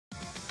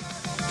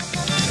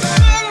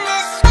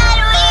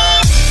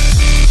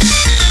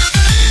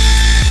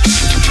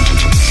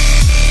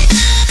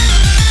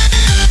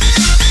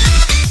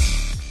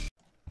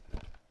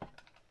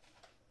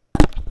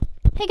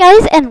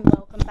guys, and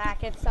welcome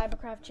back. It's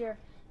Cybercraft here,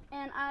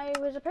 and I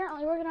was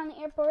apparently working on the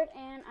airport,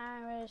 and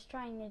I was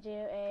trying to do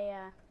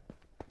a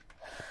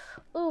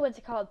what's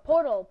it called,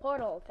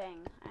 portal thing,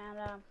 and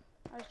I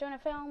was doing a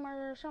film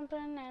or something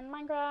in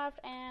Minecraft,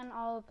 and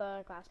all of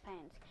the glass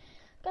panes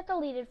got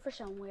deleted for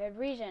some weird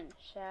reason.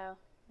 So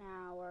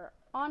now we're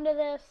on to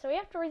this, so we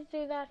have to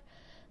redo that,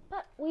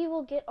 but we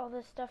will get all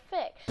this stuff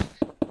fixed.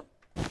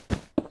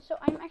 So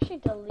I'm actually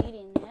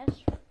deleting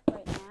this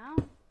right now.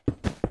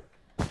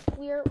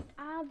 We'll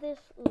add this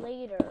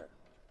later,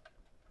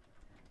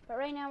 but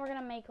right now we're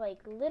gonna make like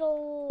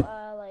little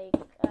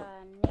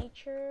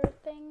nature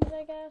things,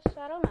 I guess.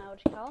 I don't know what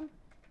you call them.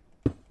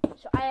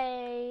 So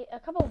a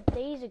couple of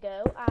days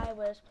ago I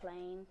was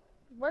playing.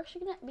 We're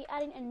actually gonna be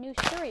adding a new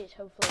series,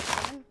 hopefully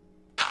soon.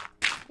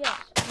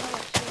 Yes,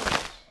 another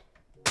series.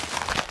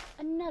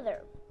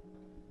 Another.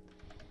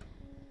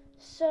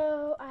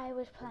 So I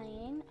was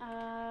playing,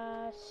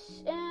 and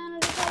I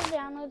decided to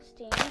download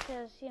Steam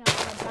because, you know,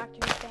 I'm a Doctor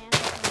Who fan.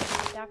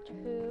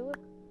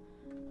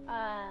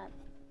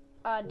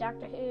 I'm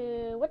Doctor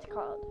Who, what's it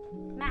called?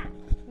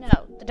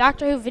 No, the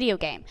Doctor Who video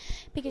game.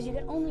 Because you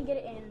can only get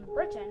it in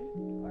Britain,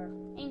 or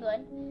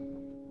England,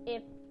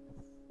 if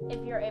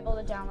you're able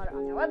to download it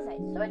on their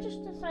website. So I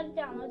just decided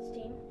to download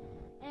Steam,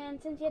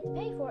 and since you have to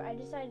pay for it, I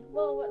decided,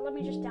 well, let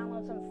me just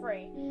download some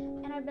free.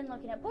 And I've been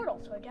looking at Portal,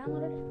 so I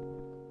downloaded it.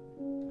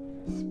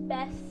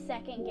 Best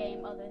second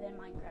game other than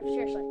Minecraft.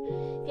 Seriously,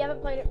 if you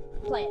haven't played it,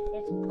 play it.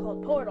 It's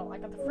called Portal. I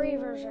got the free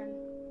version.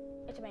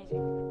 It's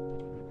amazing.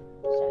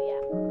 So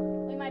yeah,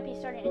 we might be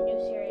starting a new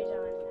series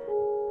on that.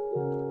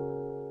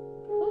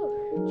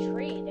 Whew,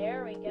 tree.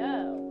 There we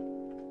go.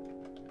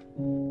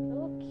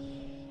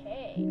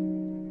 Okay.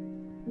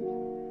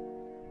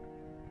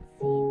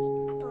 See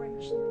the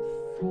Operations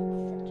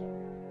Science Center.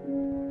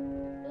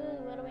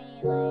 Ooh, what do we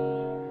need?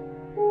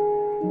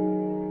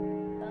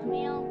 Bone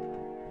meal.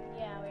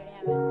 Yeah, we already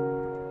have it.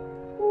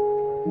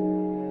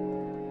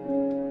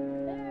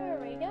 There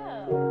we go.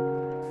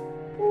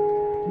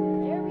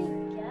 There we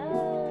go.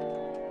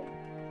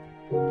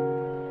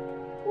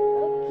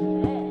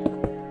 Okay.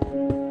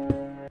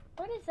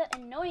 What is that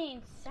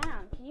annoying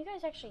sound? Can you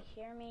guys actually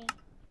hear me?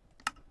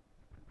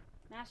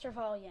 Master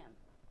volume.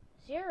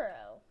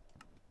 0.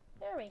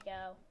 There we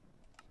go.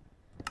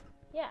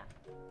 Yeah.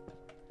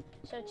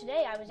 So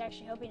today I was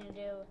actually hoping to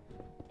do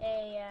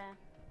a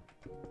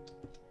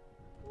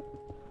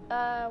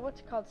what's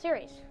it called?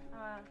 Series.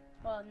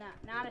 Well,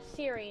 not a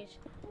series,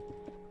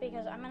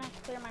 because I'm gonna have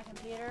to clear my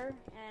computer,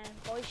 and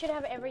well, we should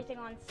have everything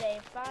on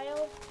save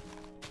file.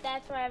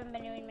 That's why I haven't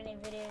been doing many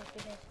videos,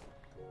 because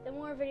the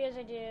more videos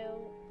I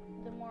do,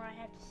 the more I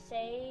have to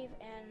save,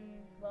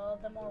 and well,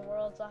 the more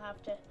worlds I'll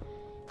have to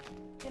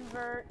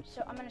convert.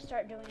 So I'm gonna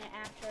start doing it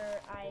after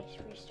I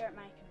restart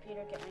my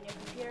computer, get my new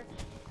computer,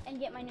 and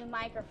get my new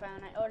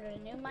microphone. I ordered a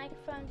new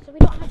microphone, so we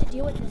don't have to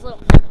deal with this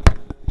little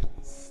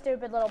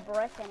stupid little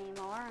brick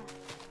anymore.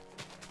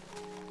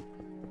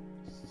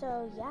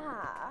 So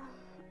yeah,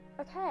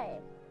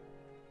 okay.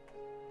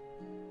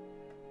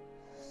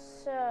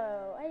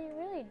 So I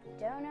really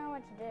don't know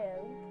what to do,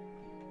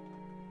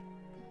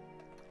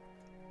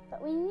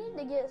 but we need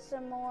to get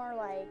some more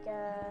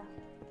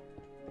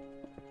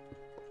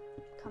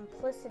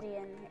complicity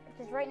in here,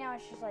 because right now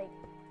it's just like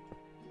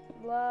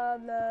blah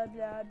blah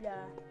blah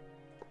blah,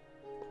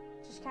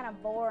 just kind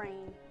of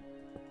boring.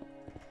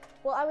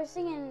 Well, I was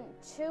thinking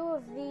 2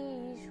 of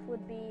these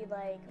would be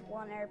like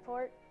 1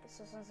 airport.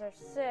 So since there's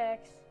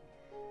 6,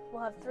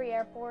 we'll have 3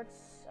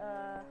 airports.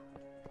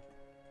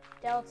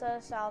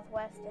 Delta,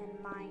 Southwest, and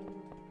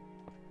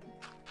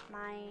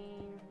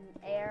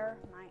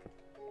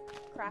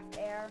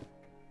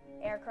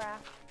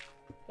Aircraft.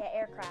 Yeah,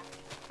 aircraft.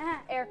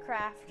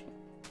 Aircraft.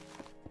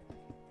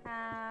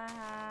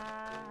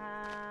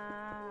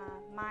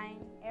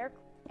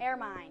 Air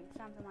mine,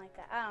 something like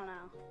that. I don't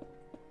know.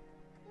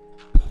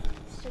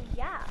 So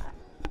yeah,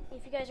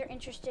 if you guys are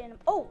interested in,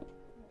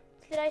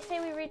 did I say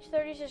we reached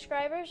 30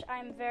 subscribers?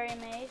 I'm very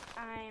amazed.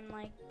 I'm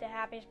like the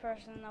happiest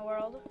person in the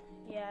world.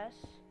 Yes.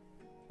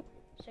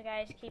 So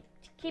guys,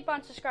 keep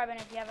on subscribing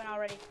if you haven't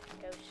already.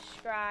 Go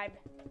subscribe.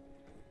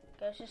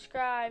 Go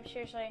subscribe,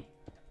 seriously.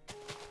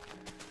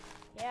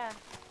 Yeah.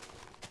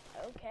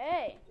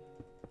 Okay.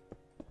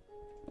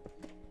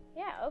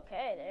 Yeah,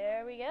 okay,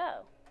 there we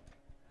go.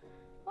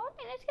 Well, I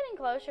mean, it's getting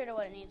closer to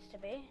what it needs to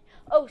be.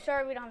 Oh,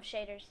 sorry we don't have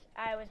shaders.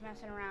 I was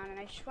messing around, and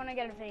I just want to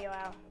get a video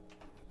out.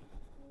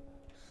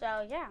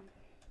 So, yeah.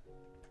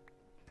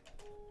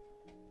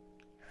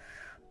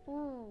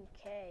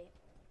 Okay.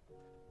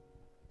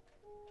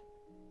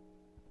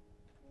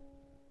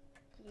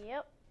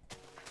 Yep.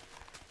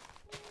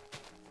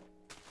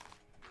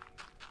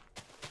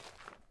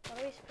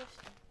 What are we supposed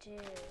to do?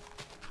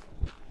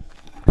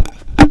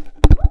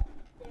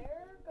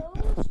 There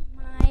goes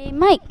my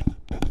mic.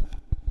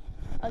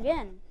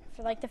 Again,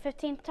 for like the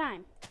 15th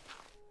time.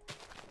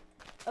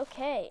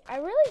 Okay, I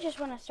really just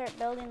want to start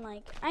building,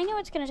 like, I know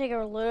it's going to take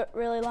a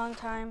really long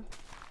time,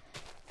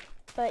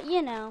 but,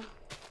 you know,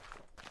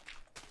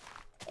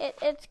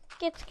 it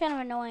gets kind of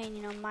annoying,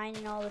 you know,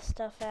 mining all this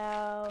stuff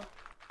out.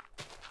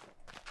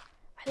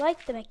 I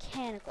like the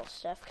mechanical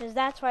stuff because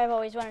that's why I've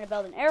always wanted to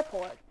build an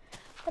airport.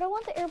 But I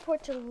want the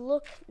airport to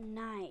look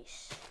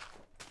nice.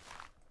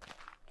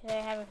 Because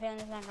I have a feeling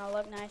it's not going to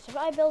look nice if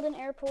I build an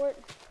airport.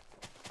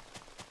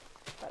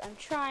 But I'm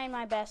trying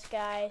my best,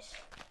 guys.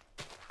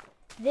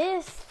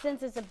 This,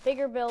 since it's a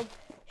bigger build,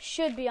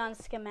 should be on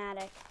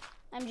schematic.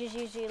 I'm just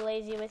usually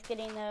lazy with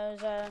getting those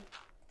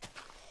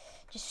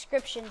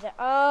descriptions.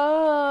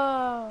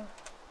 Oh,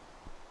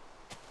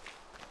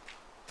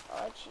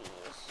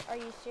 jeez. Are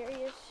you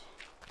serious?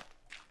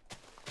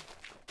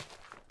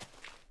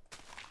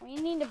 We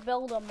need to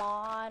build a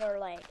mod or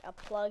like a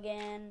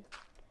plugin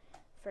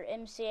for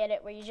MC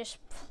Edit where you just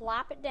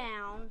plop it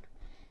down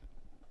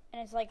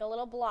and it's like a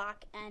little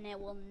block and it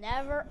will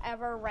never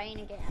ever rain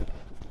again.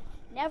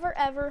 Never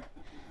ever.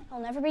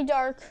 It'll never be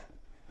dark.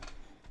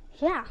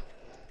 Yeah.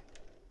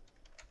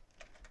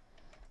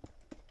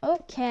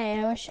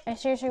 Okay, I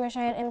seriously wish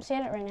I had MC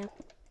Edit right now.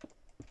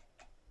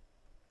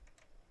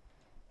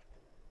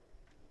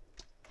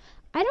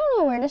 I don't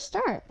know where to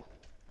start.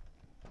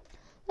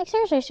 Like,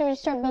 seriously, should we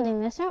start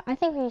building this out? I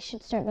think we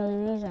should start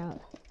building these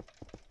out.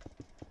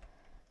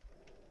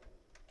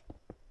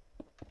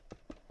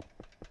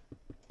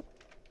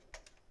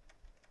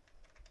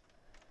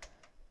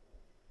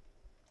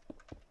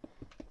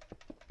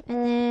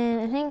 And then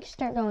I think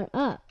start going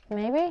up,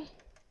 maybe?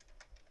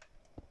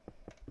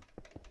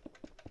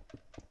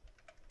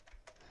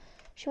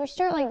 Should we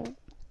start, like,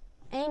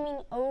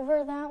 aiming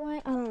over that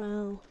way? I don't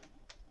know.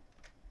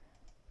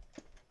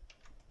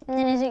 And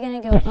then is it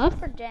going to go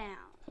up or down?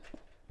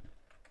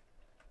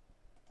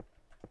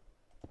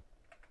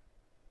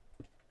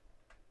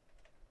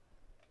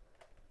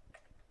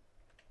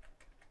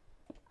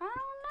 I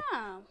don't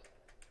know.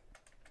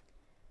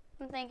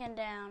 I'm thinking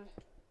down.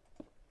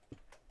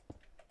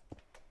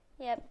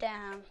 Yep,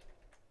 down.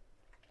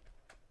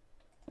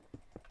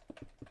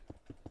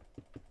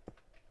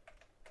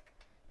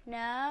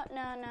 No.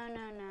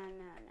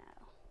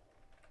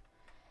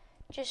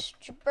 Just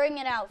bring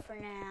it out for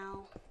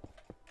now.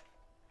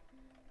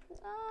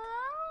 I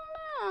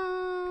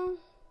don't know.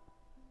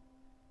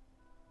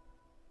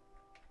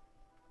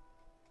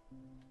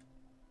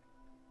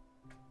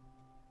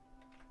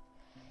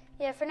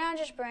 Yeah, for now,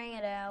 just bring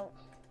it out.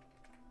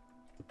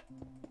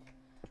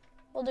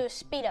 We'll do a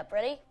speed up.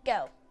 Ready?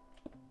 Go.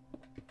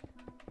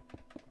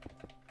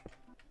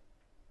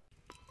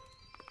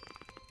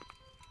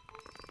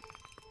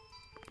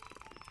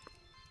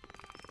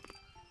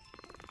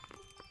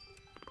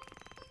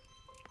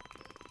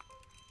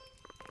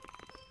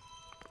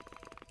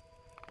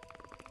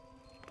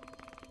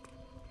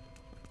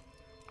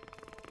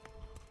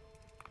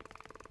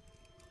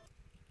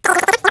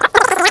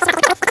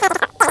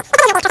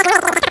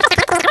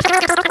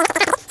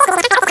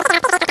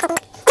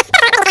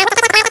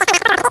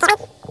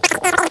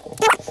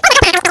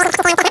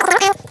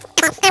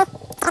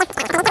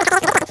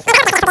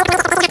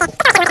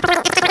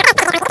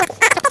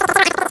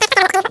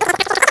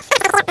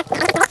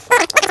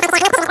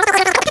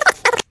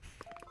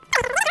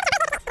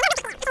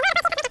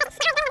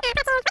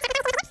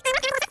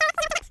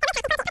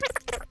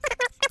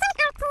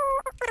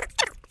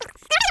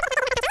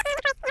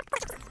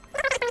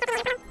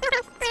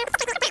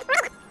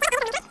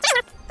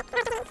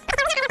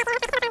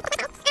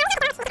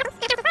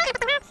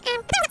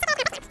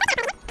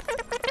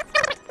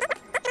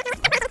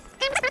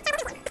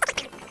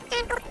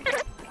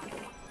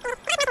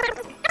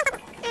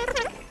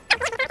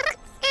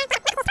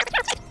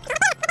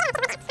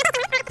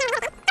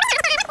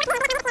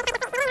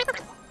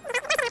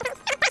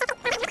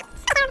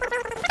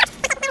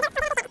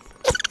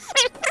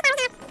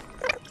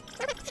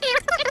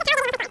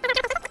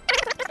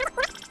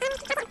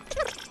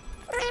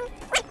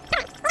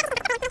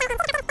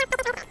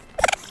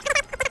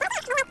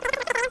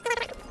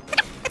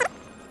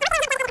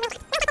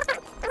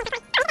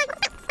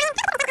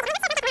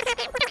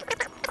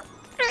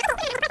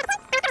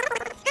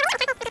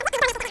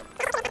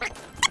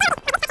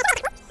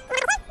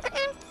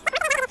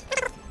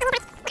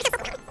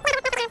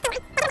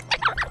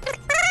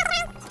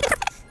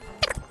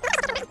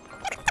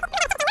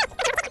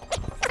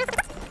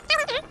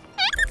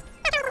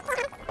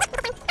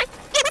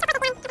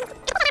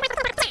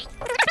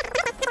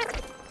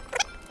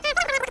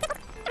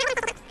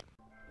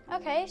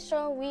 Okay,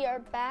 so we are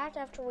back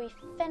after we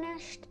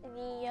finished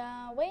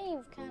the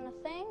wave kind of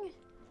thing.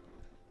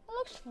 It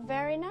looks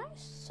very nice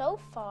so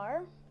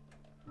far.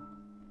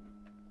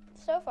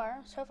 So far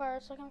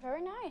it's looking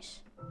very nice.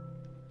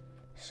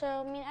 So,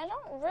 I mean, I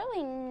don't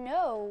really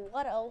know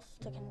what else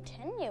to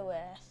continue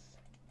with.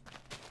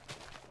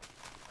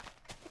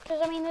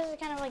 Because, I mean, this is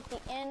kind of like the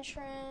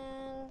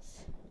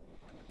entrance.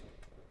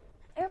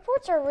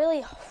 Airports are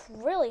really,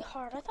 really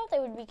hard. I thought they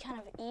would be kind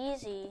of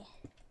easy.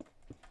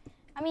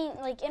 I mean,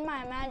 like, in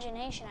my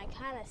imagination, I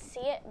kind of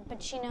see it,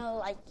 but, you know,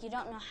 like, you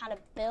don't know how to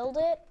build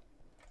it.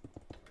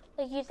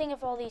 Like, you think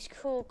of all these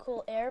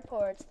cool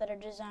airports that are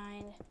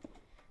designed,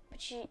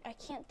 but I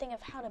can't think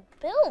of how to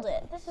build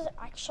it. This is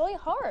actually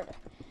hard.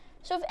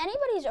 So if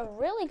anybody's a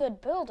really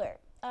good builder,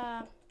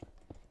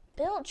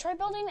 try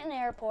building an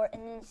airport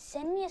and then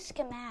send me a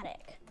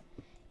schematic.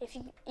 If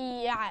you,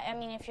 yeah, I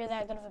mean, if you're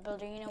that good of a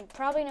builder, you know,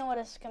 probably know what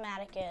a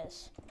schematic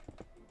is.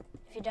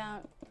 If you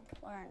don't,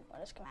 learn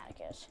what a schematic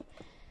is.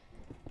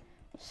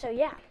 So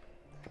yeah,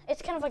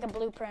 it's kind of like a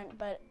blueprint,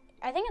 but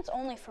I think it's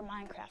only for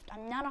Minecraft.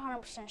 I'm not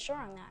 100% sure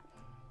on that.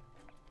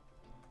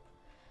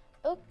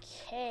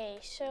 Okay,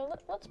 so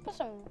let's put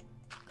some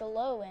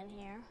glow in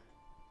here.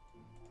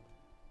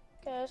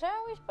 Because how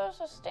are we supposed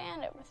to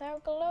stand it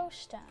without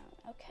glowstone?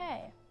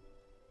 Okay.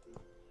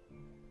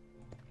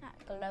 Not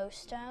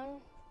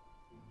glowstone.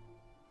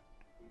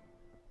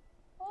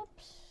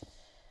 Whoops.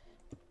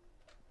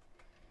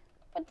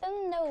 But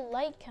then no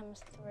light comes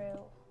through.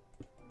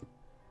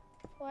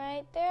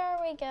 Wait, there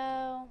we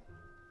go.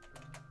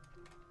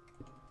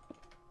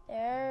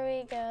 There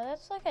we go.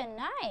 That's looking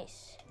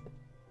nice.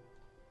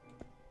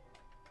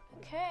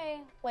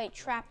 Okay. Wait,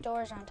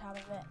 trapdoors on top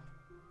of it.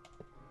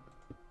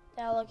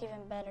 That'll look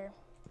even better.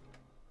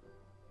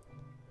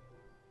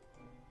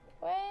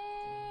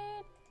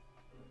 Wait.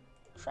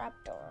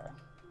 Trapdoor.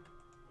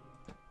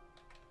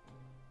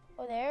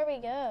 Oh, there we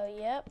go.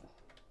 Yep.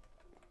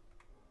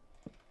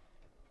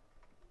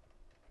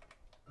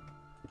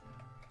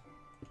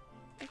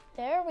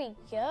 There we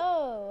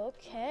go.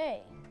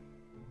 Okay.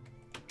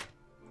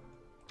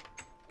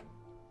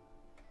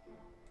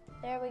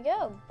 There we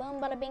go.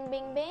 Boom, bada, bing,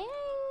 bing, bing.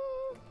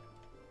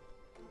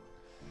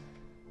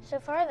 So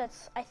far,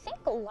 I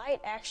think the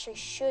light actually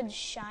should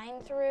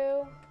shine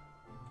through.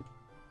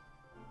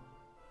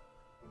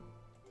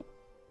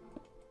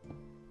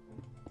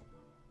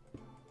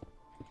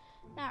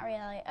 Not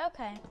really.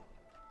 Okay.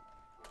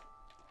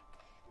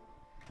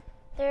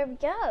 There we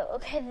go.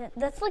 Okay,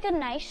 that's looking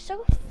nice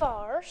so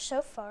far.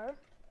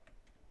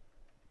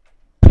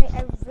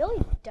 I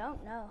really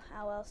don't know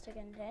how else to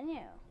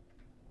continue.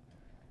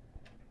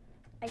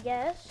 I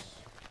guess.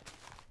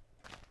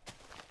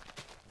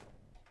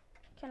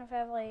 Kind of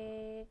have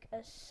like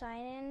a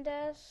sign-in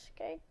desk,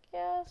 I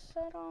guess.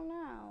 I don't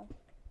know.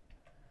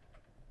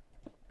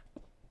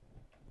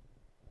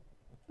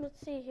 Let's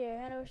see here.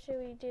 How should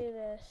we do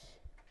this?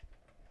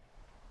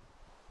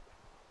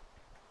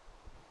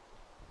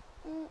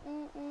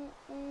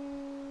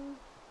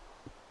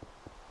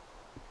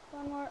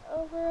 One more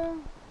over.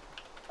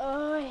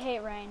 Oh, I hate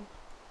rain.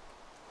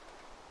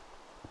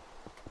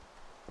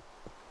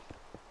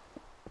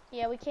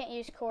 Yeah, we can't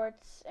use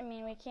quartz. I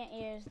mean, we can't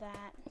use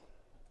that.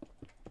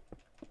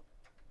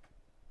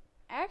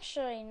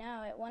 Actually,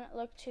 no, it wouldn't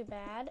look too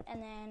bad.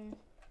 And then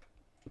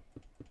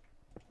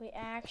we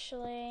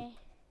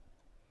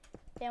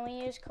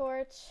use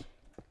quartz.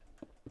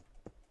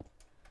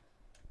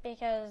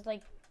 Because,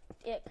 like,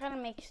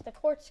 the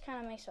quartz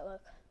kind of makes it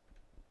look.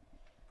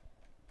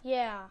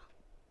 Yeah.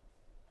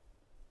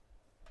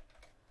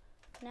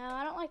 No,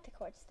 I don't like the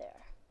quartz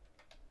there.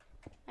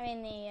 I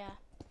mean, the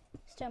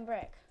stone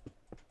brick.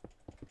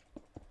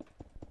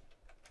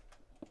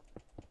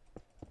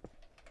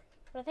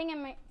 But I think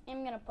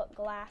I'm gonna put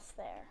glass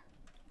there.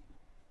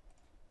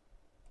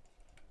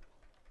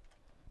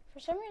 For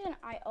some reason,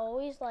 I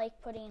always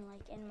like putting,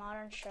 like, in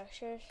modern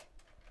structures,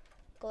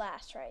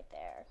 glass right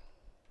there.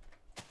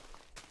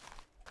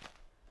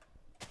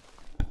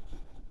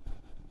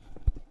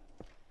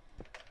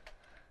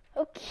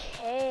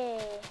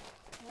 Okay,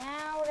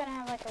 now we're gonna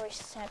have like a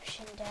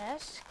reception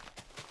desk.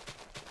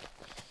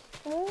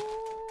 Ooh,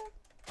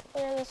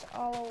 clear this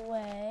all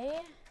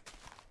away.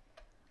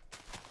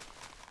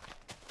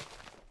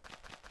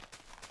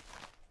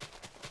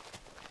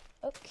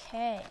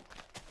 Okay.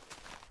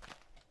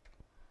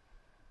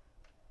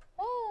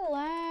 Oh,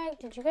 lag.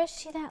 Did you guys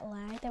see that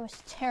lag? That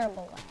was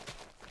terrible lag.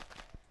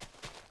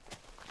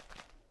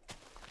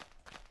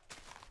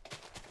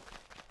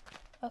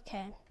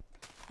 Okay.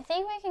 I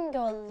think we can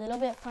go a little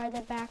bit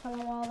farther back on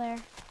the wall there,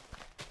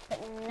 but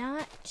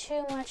not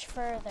too much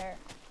further.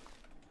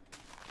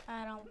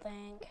 I don't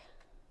think.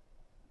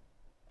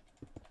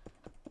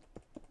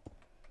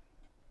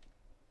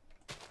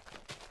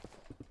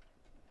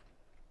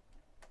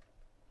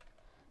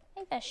 I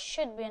think that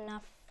should be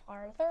enough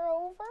farther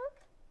over.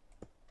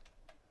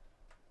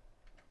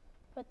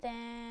 But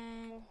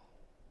then...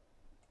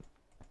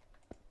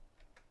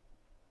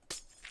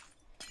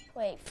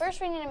 Wait, first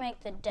we need to make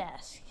the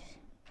desk.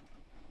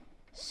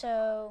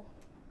 So,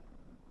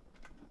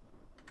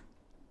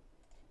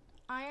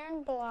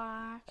 iron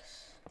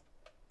blocks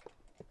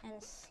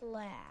and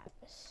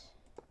slabs.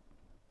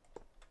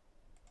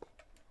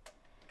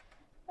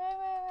 Wait.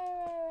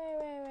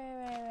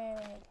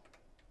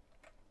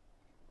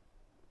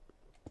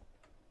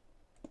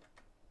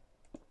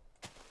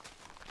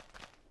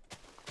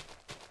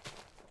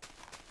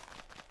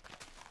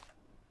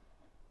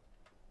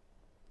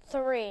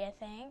 3, I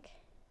think.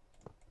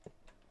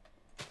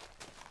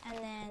 And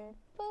then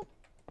boop,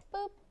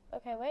 boop.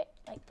 Okay, wait,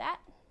 like that.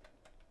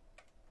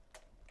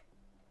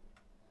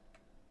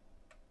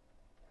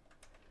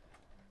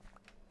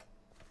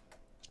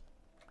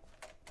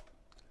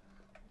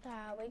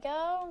 There we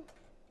go.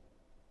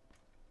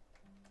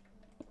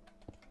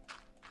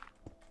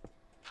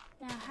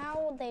 Now, how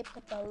will they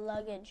put the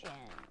luggage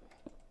in?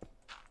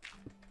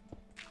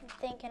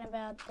 thinking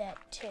about that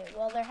too.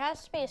 Well, there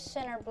has to be a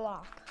center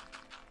block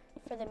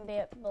for them to be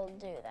able to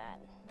do that.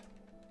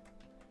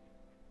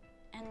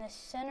 And the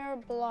center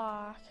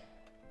block,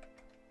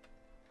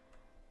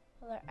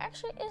 well, there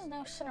actually is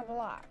no center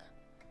block,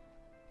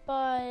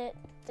 but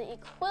the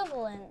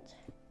equivalent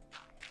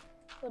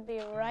would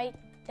be right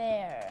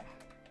there.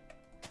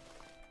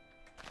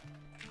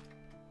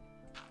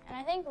 And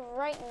I think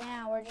right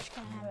now we're just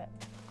gonna have it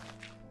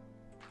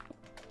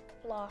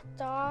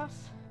blocked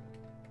off.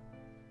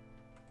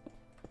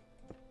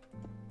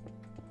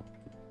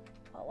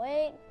 Oh,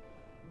 wait.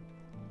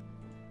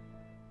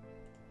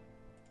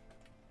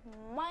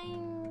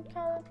 Mine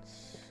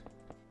carts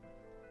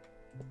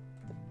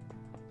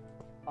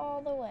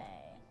all the way.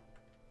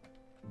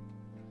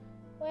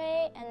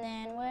 Wait, and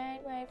then wait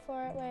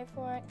for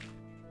it.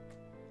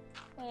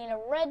 We need a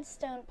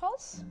redstone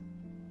pulse,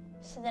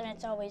 so then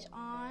it's always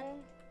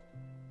on.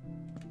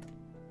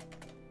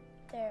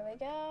 There we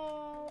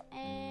go,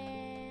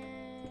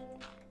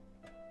 and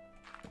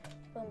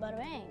boom, bada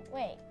bang.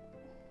 Wait,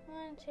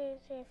 1, 2,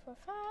 3, 4,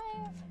 5.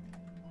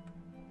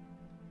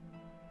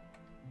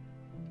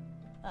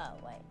 Oh,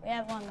 wait, we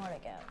have one more to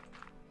go.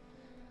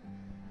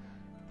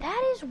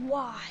 That is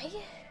why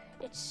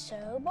it's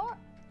so boring.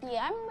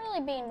 Yeah, I'm really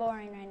being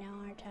boring right now,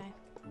 aren't I?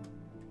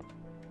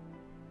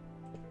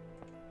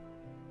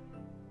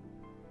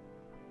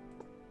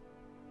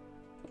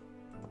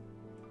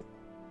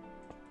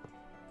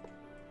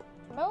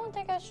 But I won't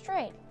think I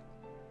straight.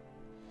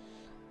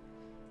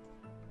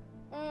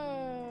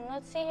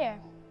 Let's see here.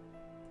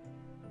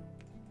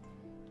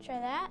 Try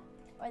that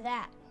or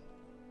that.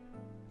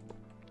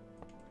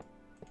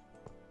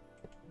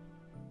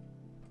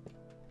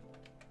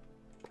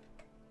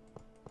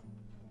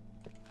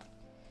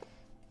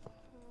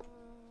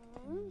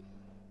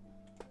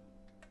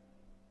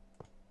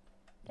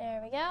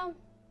 There we go.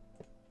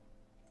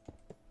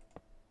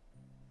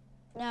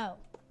 No.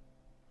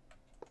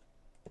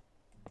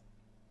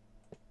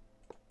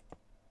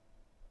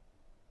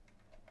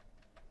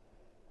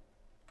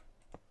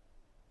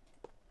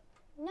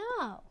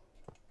 No.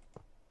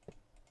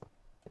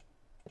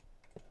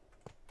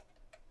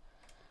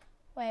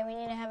 Wait, we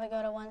need to have it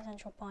go to one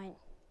central point.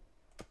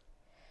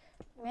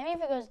 Maybe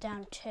if it goes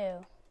down 2.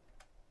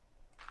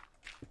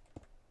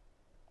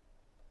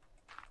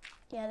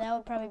 Yeah, that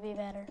would probably be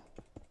better.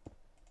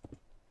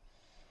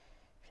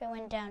 If it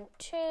went down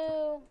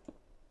 2.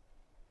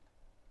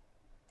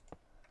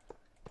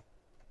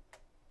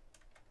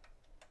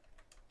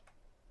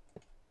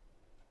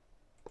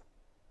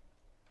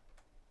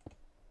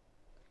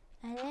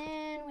 And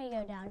then we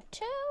go down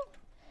 2.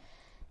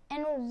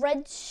 And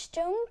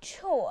redstone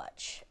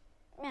torch.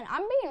 Man,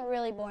 I'm being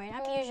really boring.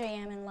 I usually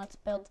am in Let's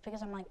Builds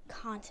because I'm like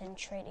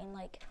concentrating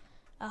like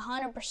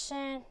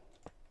 100%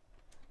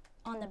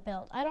 on the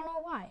build. I don't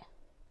know why.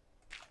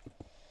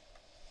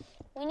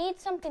 We need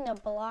something to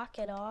block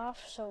it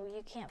off so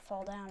you can't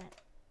fall down it.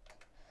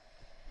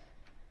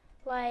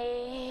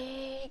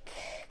 Like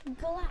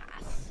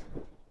glass.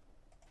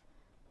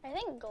 I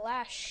think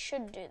glass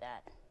should do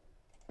that.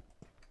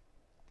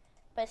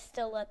 But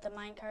still let the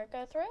minecart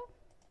go through?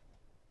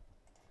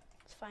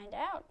 Let's find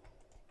out.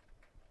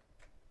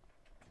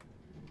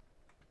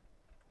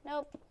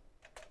 Nope.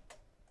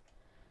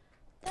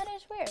 That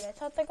is weird. I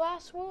thought the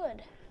glass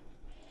would.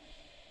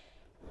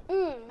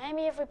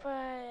 Maybe if we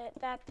put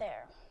that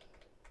there.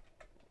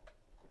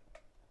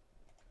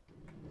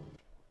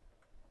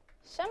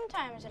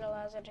 Sometimes it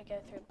allows it to go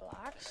through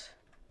blocks.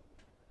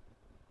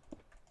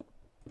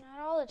 Not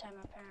all the time,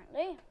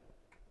 apparently.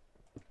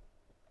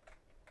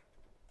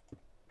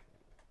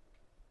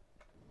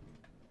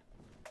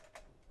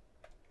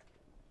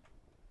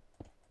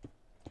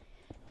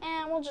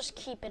 And we'll just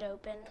keep it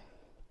open.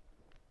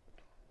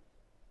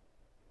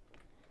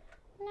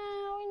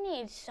 Now we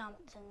need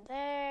something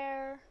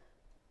there.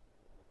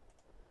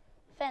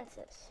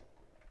 Fences.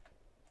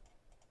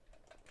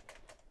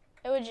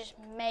 It would just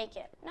make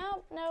it.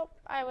 Nope.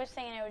 I was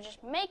thinking it would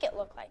just make it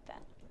look like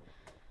that.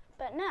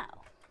 But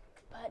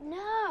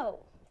no.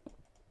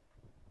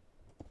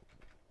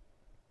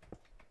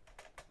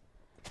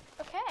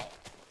 Okay.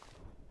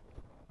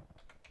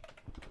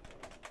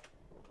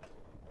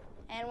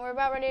 And we're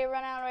about ready to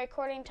run out of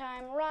recording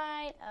time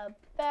right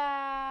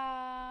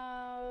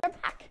about... We're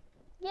back.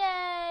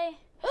 Yay.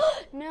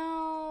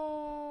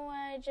 No,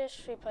 I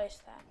just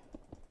replaced that.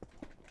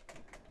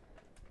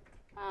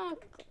 Oh,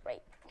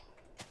 great.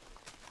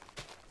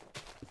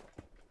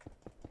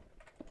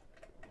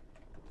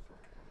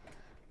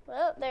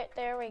 Well,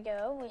 there we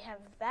go. We have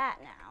that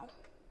now.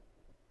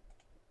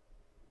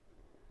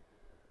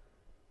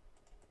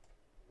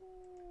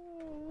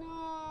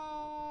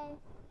 No.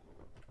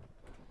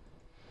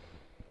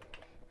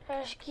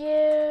 Let's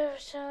give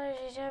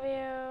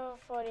SolarGW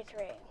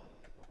 43.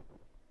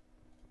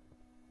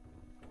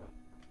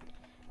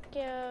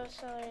 Give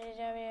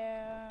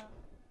SolarGW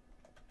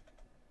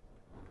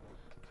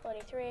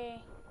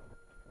 43.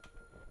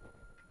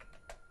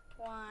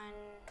 1,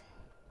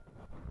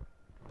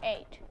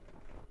 8.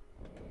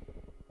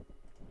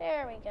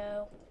 There we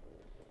go.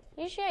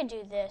 Usually I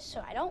do this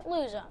so I don't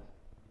lose them.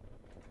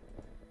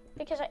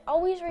 because I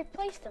always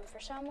replace them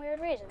for some weird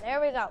reason. There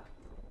we go.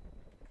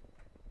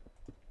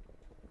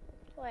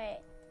 Wait.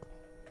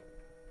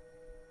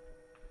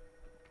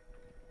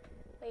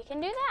 We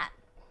can do that.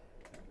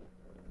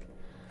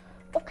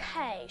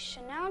 Okay,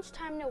 so now it's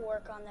time to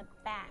work on the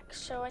back.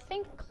 So I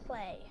think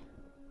clay.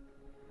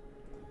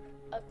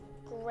 A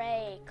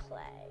gray clay.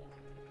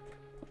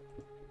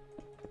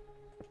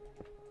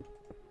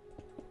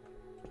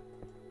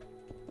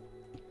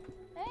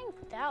 I think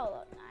that'll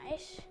look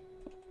nice.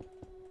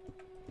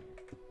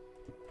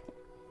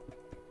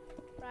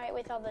 Right,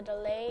 with all the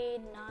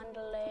delayed,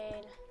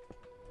 non-delayed,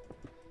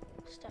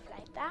 stuff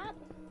like that.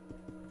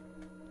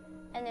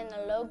 And then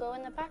the logo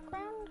in the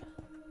background.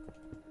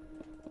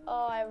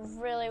 Oh, I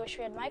really wish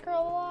we had micro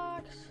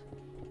blocks.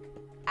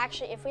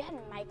 Actually, if we had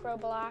micro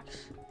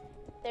blocks,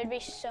 there'd be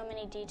so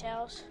many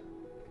details.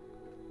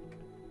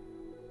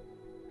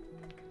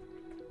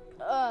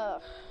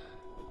 Ugh.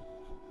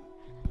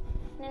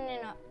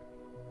 No.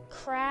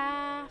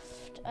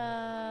 Craft,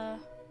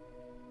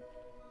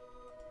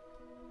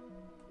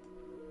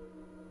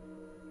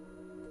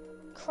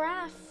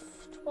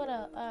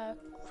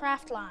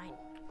 craft line,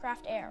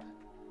 craft air.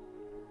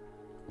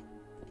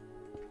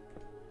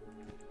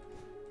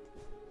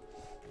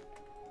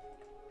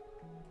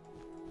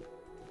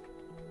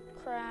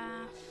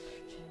 Craft.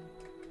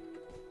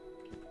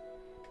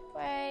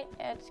 Wait,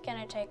 it's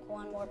gonna take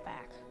one more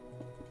back.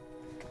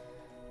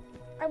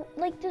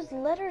 Like, those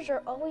letters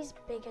are always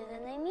bigger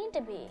than they need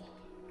to be.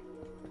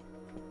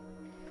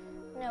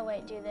 No,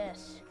 wait, do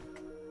this.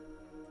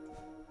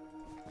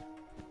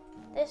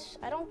 This,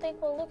 I don't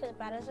think will look as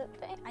bad as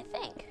I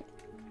think.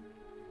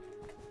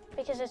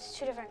 Because it's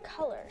two different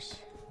colors.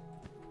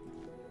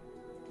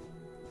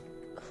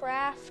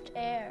 Craft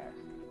air.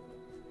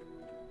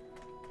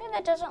 Okay,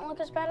 that doesn't look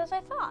as bad as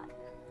I thought.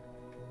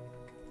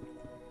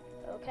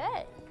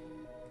 Okay.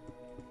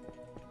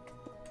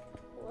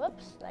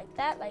 Whoops, like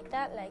that, like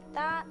that, like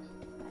that,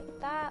 like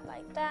that,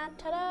 like that,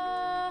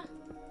 ta-da!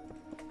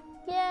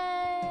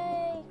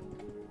 Yay!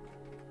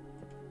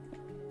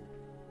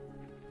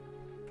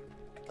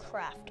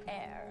 Craft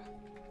air.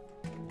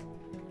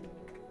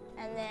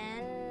 And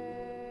then,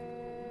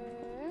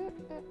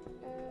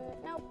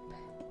 nope.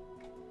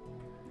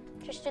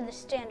 Just do the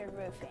standard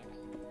roofing.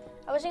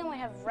 I was thinking we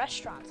have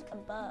restaurants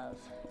above.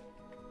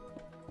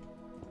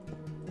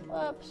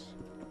 Whoops.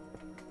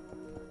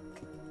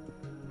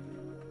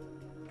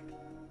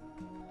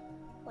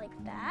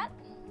 Like that.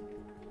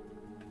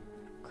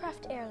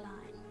 Craft airline.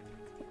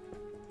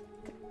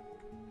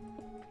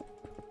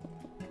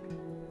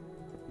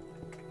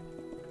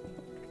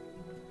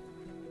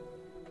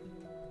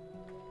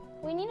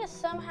 We need to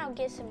somehow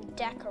get some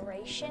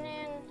decoration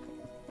in,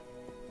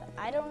 but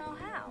I don't know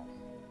how.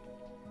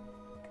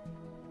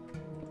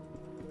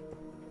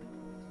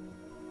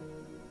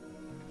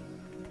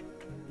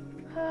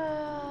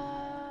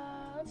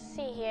 Let's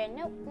see here.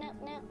 Nope.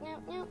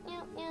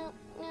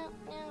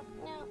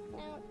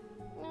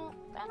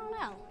 I don't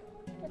know.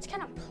 It's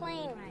kind of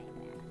plain right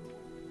now.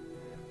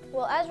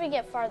 Well, as we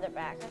get farther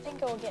back, I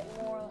think it will get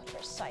more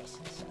precise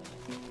and stuff.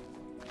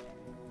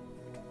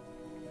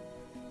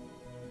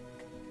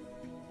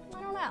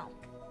 I don't know.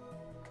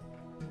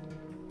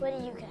 What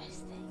do you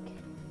guys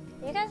think?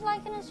 Are you guys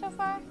liking it so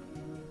far?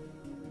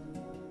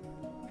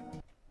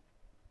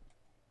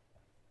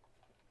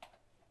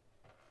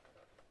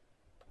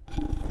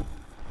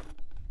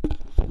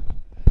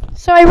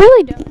 So I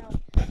really don't know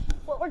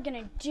what we're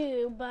gonna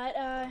do, but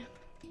I'm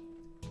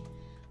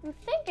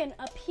thinking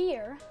up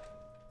here.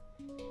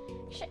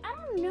 Actually, I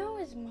don't know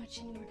as much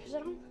anymore because I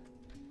don't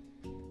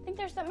think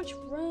there's that much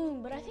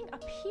room, but I think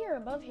up here,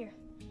 above here,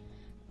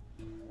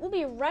 will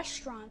be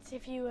restaurants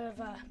if you have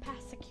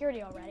passed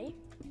security already.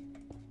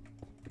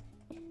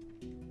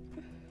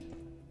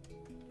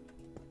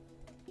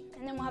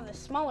 And then we'll have the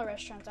smaller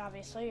restaurants,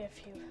 obviously,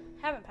 if you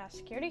haven't passed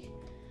security.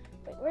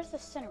 Wait, where's the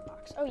center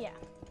box? Oh, yeah.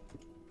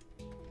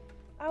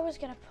 I was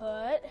gonna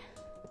put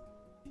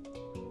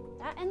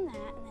that and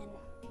that, and then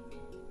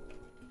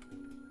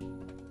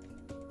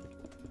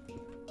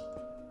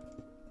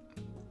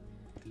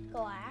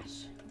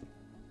glass,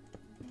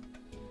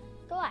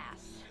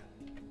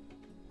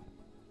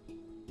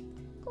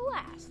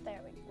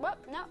 there we go. Whoop,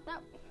 no.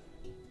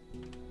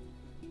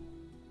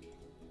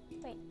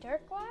 Wait,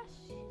 dirt glass?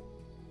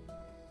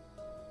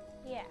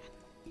 Yeah.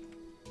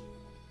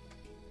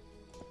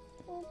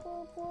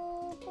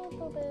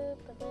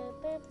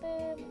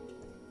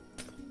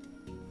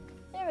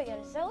 There we go.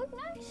 Does that look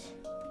nice?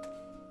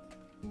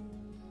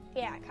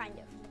 Yeah, kind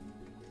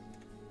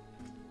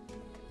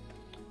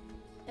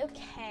of.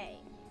 Okay.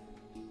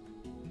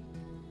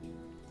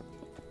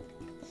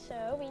 So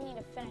we need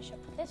to finish up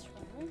this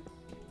room.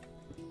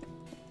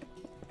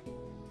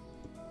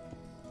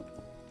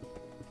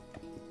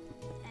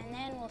 And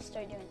then we'll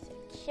start doing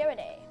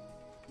security.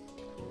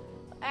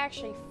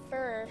 Actually,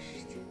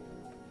 first,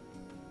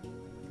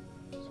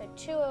 so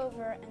 2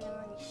 over, and then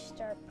we're going to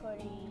start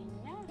putting,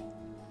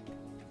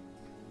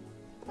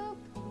 boop,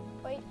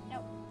 wait,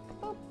 no,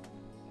 boop,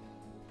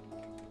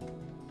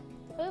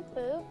 boop,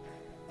 boop,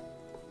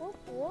 whoop,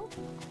 whoop,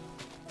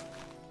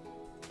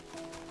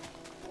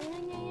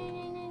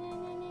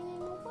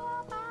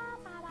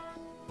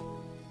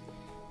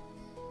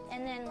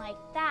 like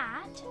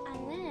that,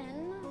 and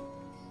then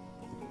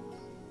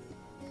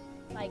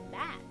like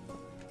that.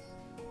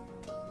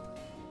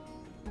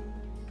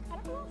 I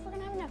don't know if we're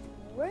gonna have enough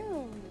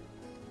room.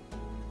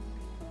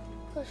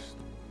 Push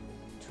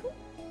two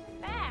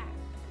back.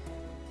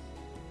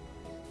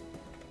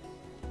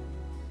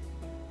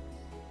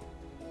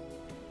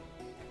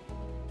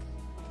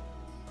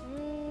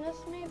 This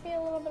may be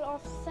a little bit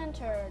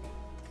off-centered.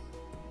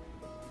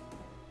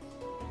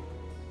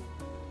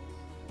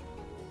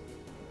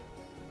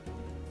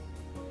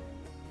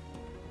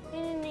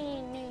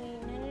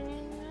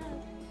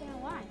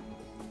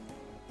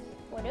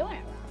 We're doing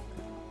it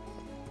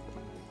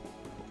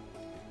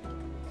wrong.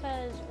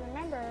 Because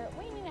remember,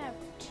 we need to have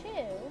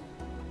two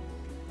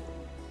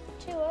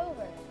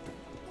over.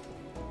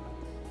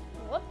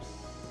 Whoops.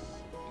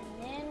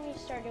 And then we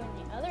start doing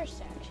the other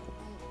section.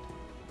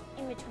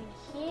 In between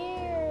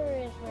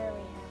here is where we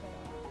have it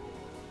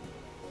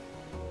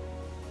all.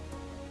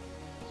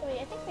 So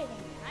I think we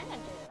can kind of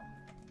do it.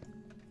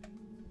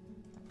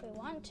 If we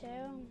want to.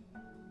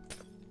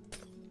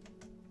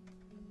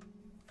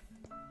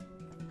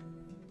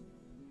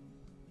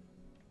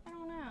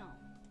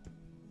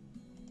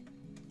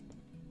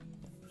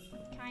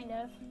 Kind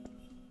of.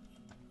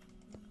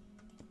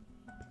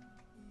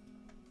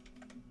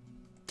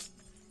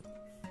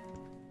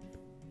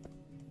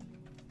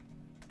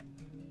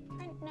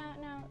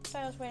 No, so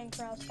I was waiting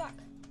for our stuck.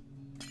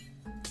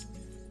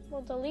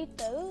 We'll delete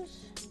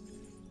those.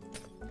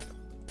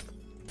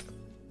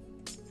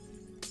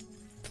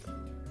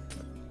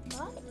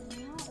 But,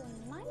 you know what we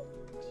might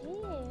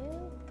do?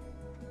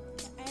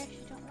 I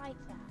actually don't like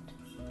that.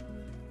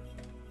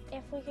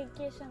 If we could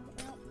get some,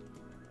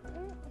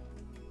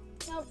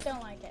 Nope,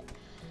 don't like it.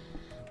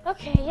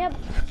 Okay, yep,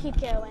 keep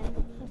going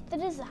with the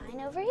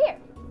design over here.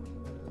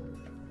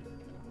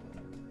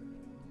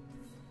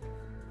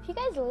 If you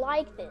guys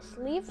like this,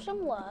 leave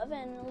some love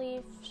and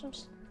leave some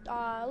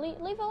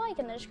leave a like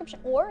in the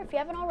description. Or if you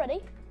haven't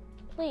already,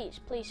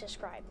 please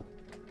subscribe.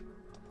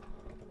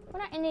 We're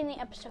not ending the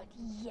episode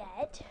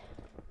yet,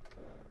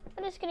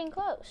 but it's getting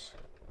close.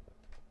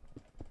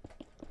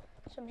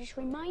 So I'm just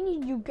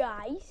reminding you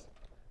guys,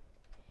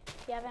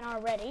 if you haven't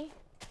already,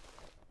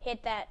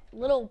 hit that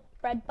little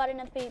red button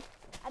at the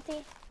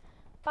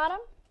bottom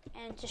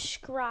and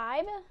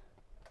subscribe.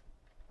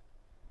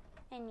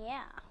 And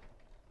yeah.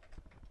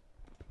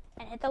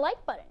 And hit the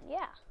like button,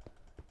 yeah.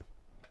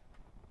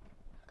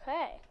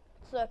 Okay,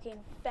 it's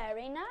looking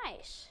very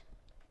nice.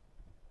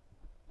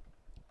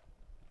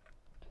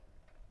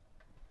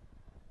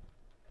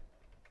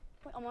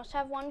 We almost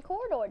have one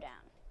corridor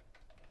down.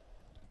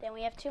 Then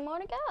we have 2 more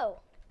to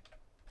go.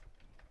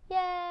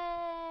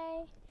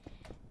 Yay!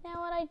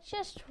 Now what I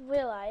just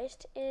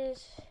realized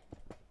is,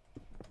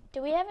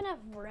 do we have enough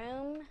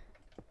room?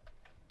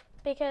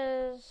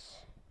 Because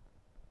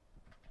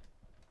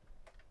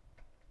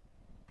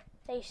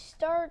they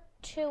start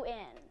 2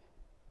 in.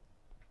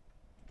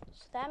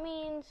 So that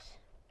means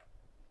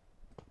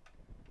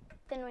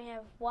then we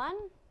have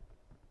 1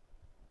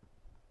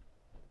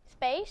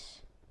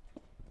 space,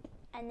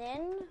 and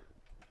then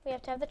we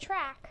have to have the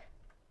track.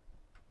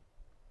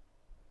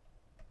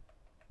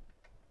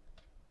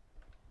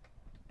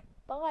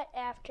 But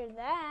after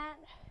that,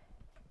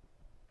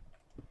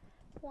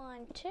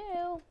 1,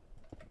 2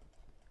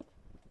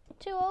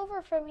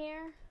 over from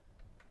here,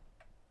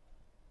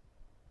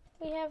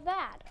 we have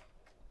that.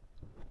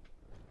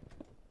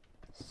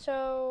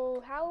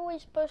 So how are we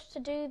supposed to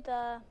do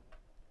the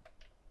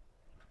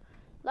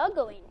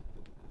logoing?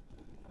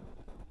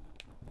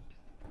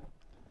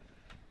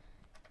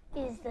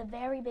 Is the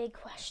very big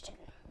question.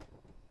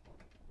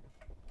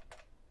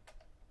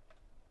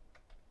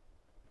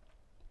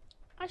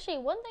 Actually,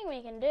 one thing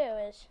we can do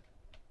is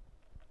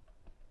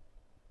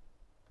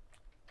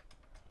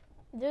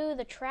do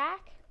the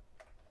track,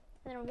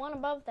 and then one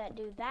above that,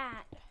 do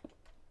that.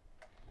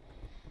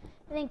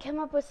 And then come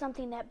up with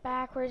something that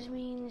backwards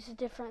means a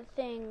different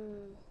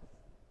thing.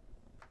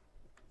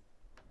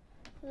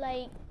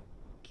 Like,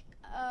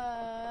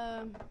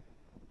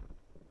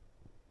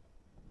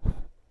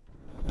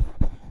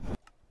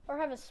 or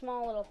have a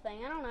small little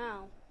thing, I don't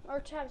know. Or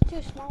to have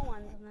 2 small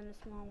ones and then a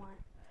small one.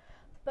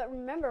 But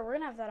remember, we're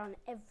gonna have that on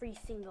every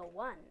single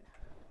one.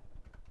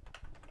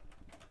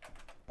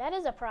 That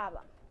is a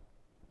problem.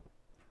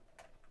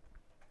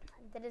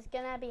 That is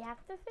gonna have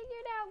to figure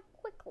it out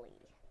quickly.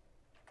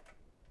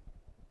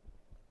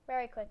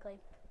 Very quickly.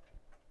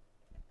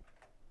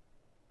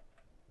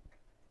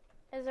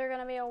 Is there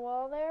gonna be a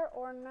wall there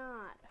or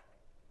not?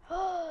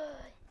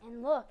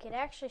 And look, it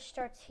actually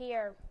starts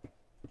here.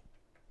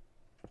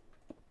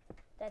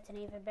 That's an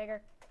even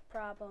bigger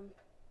problem.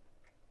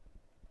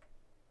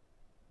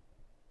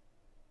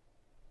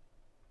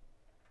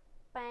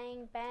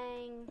 Bang,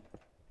 bang.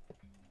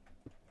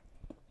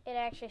 It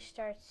actually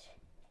starts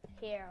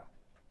here.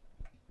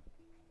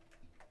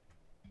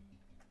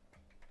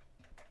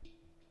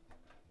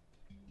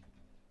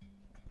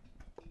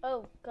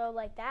 Oh, go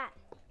like that.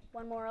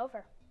 1 more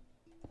over.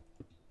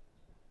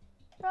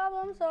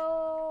 Problem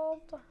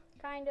solved.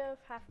 Kind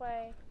of,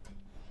 halfway.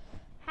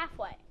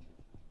 Halfway.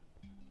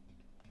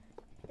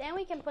 Then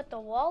we can put the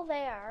wall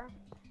there,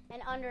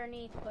 and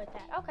underneath put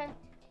that. Okay.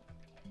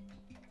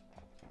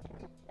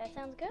 That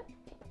sounds good.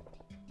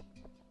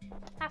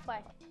 Halfway.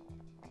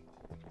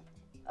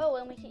 Oh,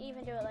 and we can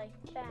even do it like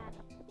that.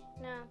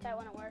 No, that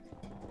wouldn't work.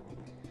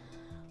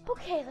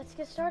 Okay, let's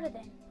get started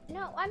then.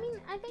 No, I mean,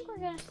 I think we're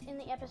gonna end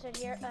the episode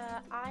here.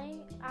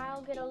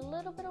 I'll get a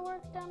little bit of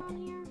work done on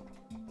here,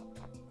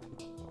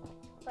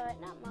 but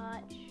not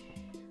much.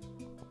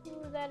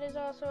 Ooh, that is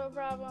also a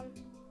problem.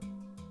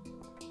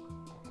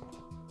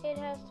 It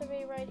has to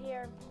be right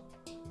here.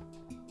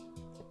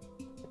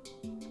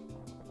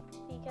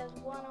 Because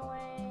one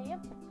away,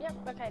 yep,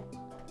 okay.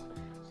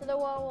 So the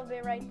wall will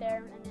be right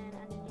there, and then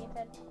underneath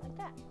it, like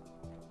that.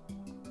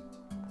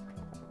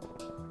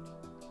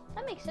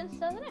 That makes sense,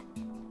 doesn't it?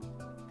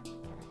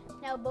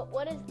 Now, but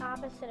what is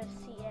opposite of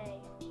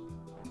CA?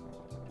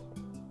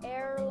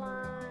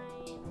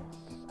 Airlines,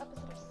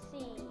 opposite of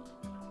C.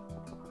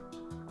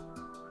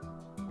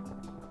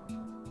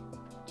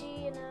 Do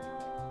you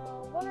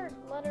know, what are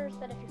letters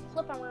that if you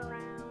flip them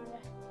around,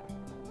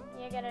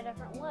 you get a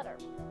different letter?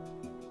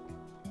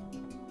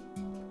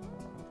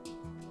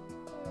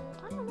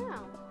 I don't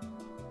know.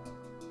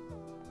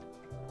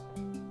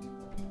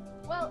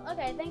 Well,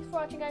 okay, thanks for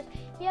watching, guys.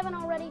 If you haven't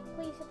already,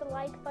 please hit the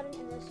like button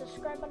and the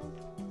subscribe button.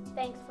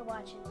 Thanks for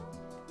watching.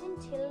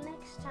 Until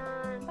next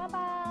time,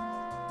 bye-bye.